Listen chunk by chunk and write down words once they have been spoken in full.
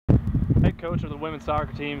Coach of the women's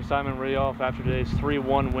soccer team, Simon Riddiough, after today's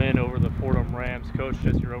 3-1 win over the Fordham Rams. Coach,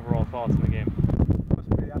 just your overall thoughts on the game. I was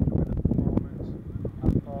pretty happy with the performance. I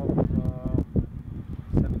thought for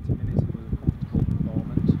 70 minutes it was a comfortable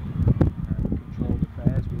performance. We controlled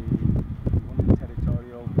affairs, we won the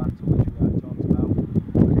territorial battle which we had talked about,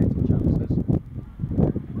 created chances.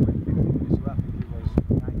 With 50 minutes ago, I think it was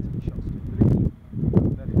 19 shots to 3. We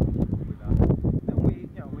were very comfortable with that. Then we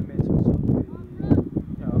made some subs.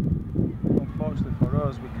 Unfortunately for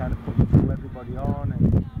us, we kind of threw everybody on and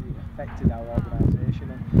it affected our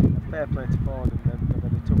organisation. And fair play to Fordham, they've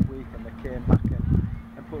had a tough week and they came back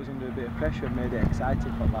and put us under a bit of pressure and made it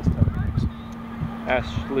exciting for the last 10 minutes.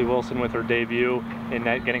 Ashley Wilson with her debut in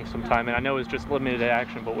net, getting some time in. I know it was just limited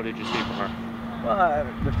action, but what did you see from her? Well,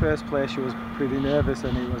 the first play she was pretty nervous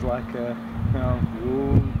and it was like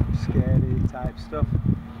scary type stuff.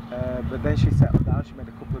 But then she settled down, she made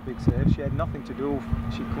a couple of big saves. She had nothing to do,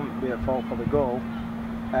 she couldn't be at fault for the goal.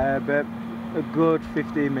 But a good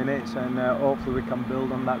 15 minutes and hopefully we can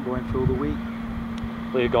build on that going through the week.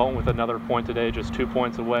 Leah Galton with another point today, just 2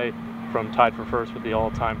 points away from tied for first with the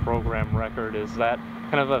all-time program record. Is that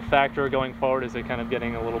kind of a factor going forward? Is it kind of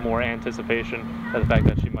getting a little more anticipation of the fact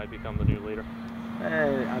that she might become the new leader?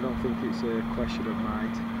 I don't think it's a question of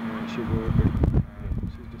might. She will be.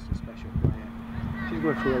 She's just a special player. She's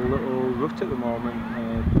going through a little rut at the moment.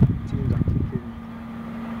 Teams are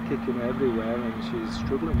kicking her everywhere and she's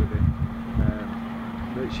struggling with it.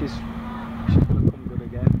 But she's going to come good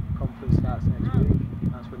again. Conference starts next week.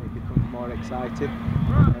 That's when it becomes more exciting.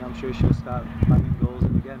 And I'm sure she'll start banging goals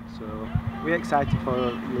in again. So we're excited for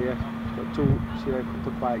Leah. She had a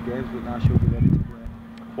couple of quiet games, but now she'll be ready to play.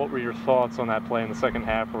 What were your thoughts on that play in the second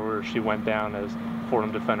half where she went down as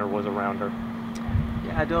Fordham defender was around her?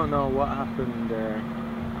 Yeah, I don't know what happened.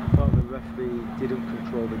 I thought the referee didn't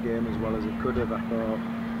control the game as well as he could have. I thought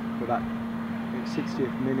for that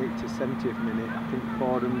 60th minute to 70th minute, I think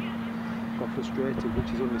Fordham got frustrated, which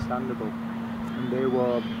is understandable. And they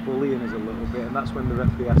were bullying us a little bit, and that's when the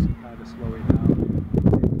referee has to kind of slow it down.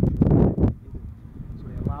 So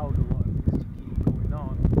he allowed a lot of things to keep going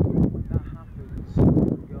on. When that happens, a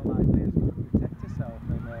girl like this has got to protect herself,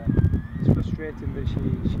 and it's frustrating that she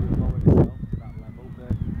lowered herself to that level,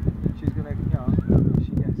 but she's going to, she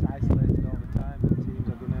gets isolated all the time, and teams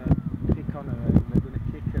are going to pick on her and they're going to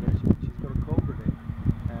kick her, and she's got to cope with it.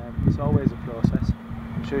 It's always a process.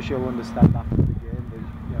 I'm sure she'll understand after the game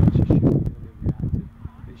that she shouldn't really have reacted,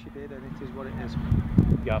 but she did, and it is what it is.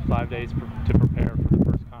 You got 5 days to prepare for the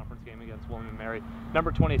first conference game against William & Mary.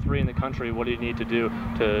 Number 23 in the country, what do you need to do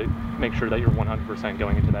to make sure that you're 100%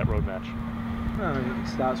 going into that road match? It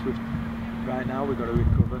starts with, right now we've got to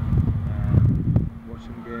recover, watch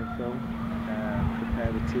some game film,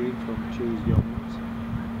 prepare the team from Tuesday onwards,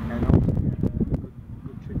 and hopefully get a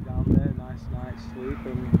good trip down there, nice night's sleep,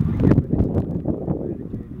 and get ready to play the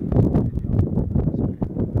JD.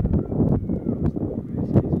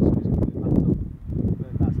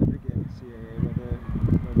 That's every game in CAA, whether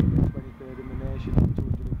we're 23rd in the nation or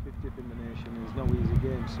 250th in the nation, there's no easy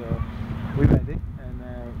game, so we're ready and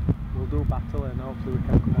we'll do battle and hopefully we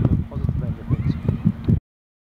can come on the positive end of things.